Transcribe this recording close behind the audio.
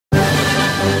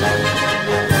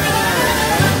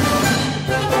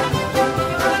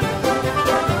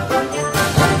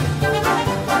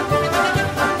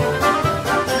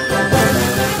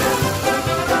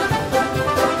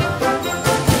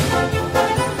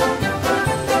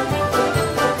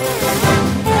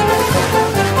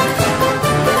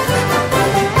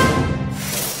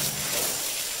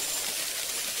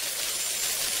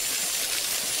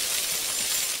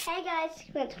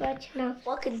channel.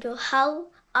 Welcome to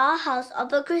our House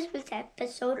of a Christmas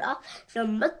episode of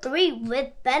number 3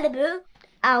 with Bellamy.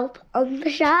 Elf on the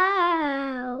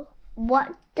Shelf.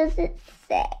 What does it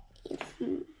say?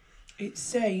 It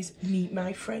says, meet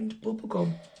my friend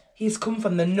Bubblegum. He's come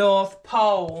from the North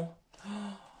Pole.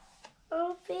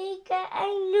 Oh, we get a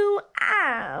new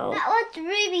owl. That one's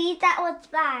Ruby, that one's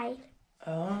mine.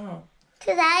 Oh.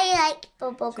 Because I like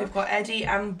Bubblegum. So we've got Eddie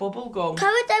and Bubblegum.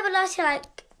 Comment down below if you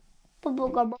like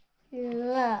Bubblegum.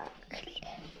 Look,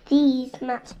 these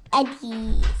match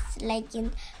Eddie's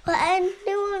leggings. But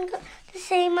everyone got the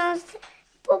same as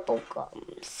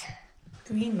Bubblegum's.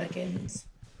 Green leggings.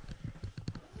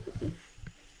 I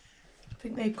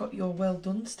think they've got your well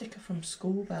done sticker from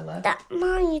school, Bella. That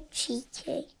mine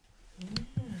cheeky.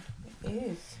 Yeah, it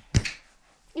is.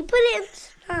 You put it in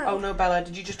snow. Oh no, Bella,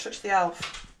 did you just touch the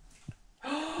elf?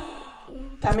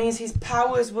 That means his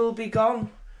powers will be gone.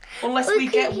 Unless we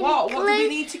get what? What do we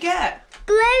need to get?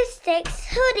 Glow sticks,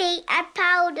 hoodie, and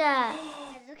powder.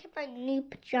 Look at my new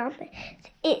pajamas.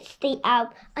 It's the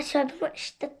elf. I should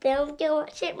watch the film. Go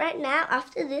watch it right now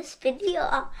after this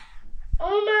video.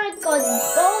 Oh my god, the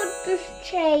gold is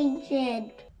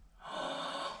changing.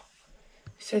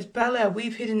 It says, Bella,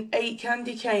 we've hidden 8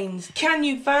 candy canes. Can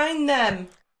you find them?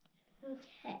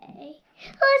 Okay.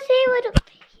 Let's see what up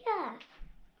here.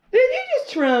 Did you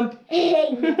just trump?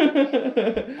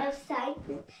 Outside.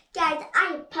 Guys,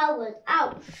 I have powers.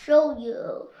 I'll show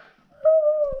you.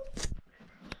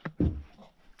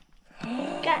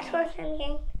 Got one candy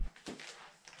cane.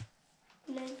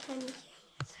 No candy canes.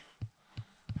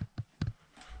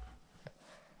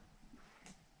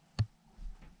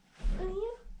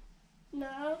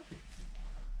 No.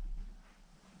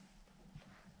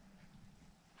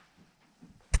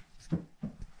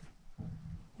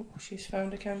 Oh, she's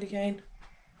found a candy cane.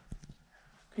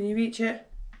 Can you reach it?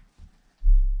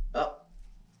 Oh.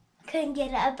 Couldn't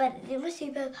get it, but it was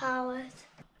superpowers.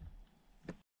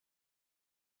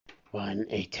 One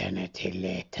eternity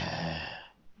later.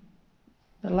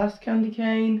 The last candy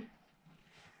cane.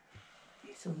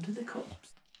 It's under the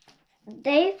cups.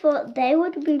 They thought they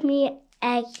would be me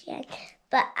again,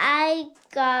 but I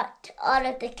got all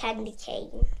of the candy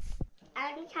canes.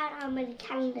 I can count how many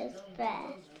candles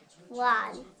first.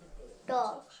 1, 2,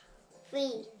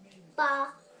 3,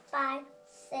 4, 5,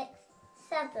 6,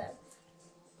 7.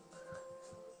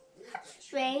 That's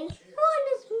strange. One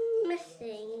is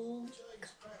missing.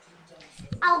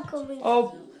 I'll go and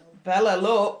Oh, Bella,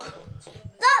 look.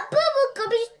 that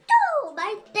bubblegum is stole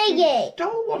my thingy.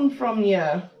 Stole one from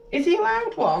you. Is he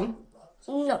allowed one?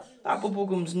 No. That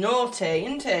Bubblegum's naughty,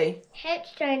 isn't he? Hope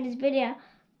you enjoyed this video.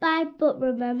 Bye, but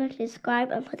remember to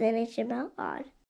subscribe and put the notification bell on.